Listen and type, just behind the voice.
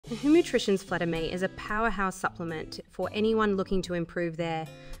Hum Nutrition's Flat-A-Me is a powerhouse supplement for anyone looking to improve their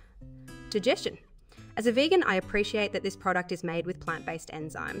digestion. As a vegan, I appreciate that this product is made with plant-based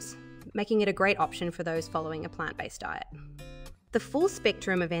enzymes, making it a great option for those following a plant-based diet. The full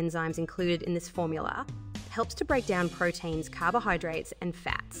spectrum of enzymes included in this formula helps to break down proteins, carbohydrates, and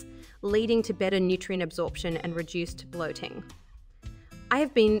fats, leading to better nutrient absorption and reduced bloating. I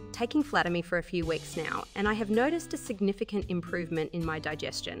have been taking Flat-A-Me for a few weeks now, and I have noticed a significant improvement in my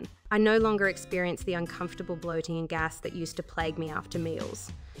digestion. I no longer experience the uncomfortable bloating and gas that used to plague me after meals.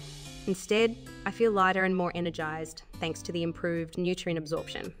 Instead, I feel lighter and more energized thanks to the improved nutrient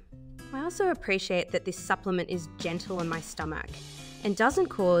absorption. I also appreciate that this supplement is gentle on my stomach and doesn't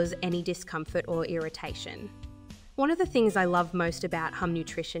cause any discomfort or irritation. One of the things I love most about Hum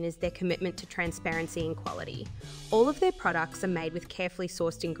Nutrition is their commitment to transparency and quality. All of their products are made with carefully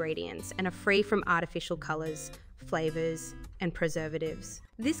sourced ingredients and are free from artificial colours, flavours, and preservatives.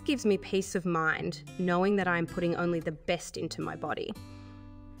 This gives me peace of mind, knowing that I am putting only the best into my body.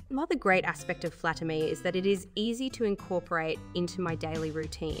 Another great aspect of Flat-A-Me is that it is easy to incorporate into my daily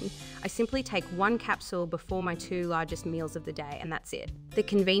routine. I simply take one capsule before my 2 largest meals of the day, and that's it. The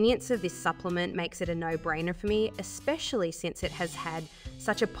convenience of this supplement makes it a no-brainer for me, especially since it has had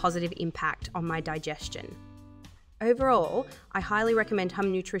such a positive impact on my digestion. Overall, I highly recommend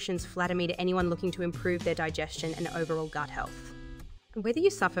Hum Nutrition's Flat-A-Me to anyone looking to improve their digestion and overall gut health. Whether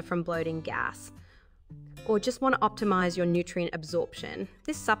you suffer from bloating, gas, or just want to optimize your nutrient absorption,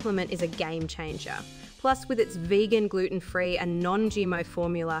 this supplement is a game changer. Plus, with its vegan, gluten-free and non-GMO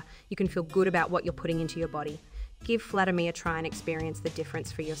formula, you can feel good about what you're putting into your body. Give Flat-A-Me a try and experience the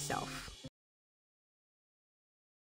difference for yourself.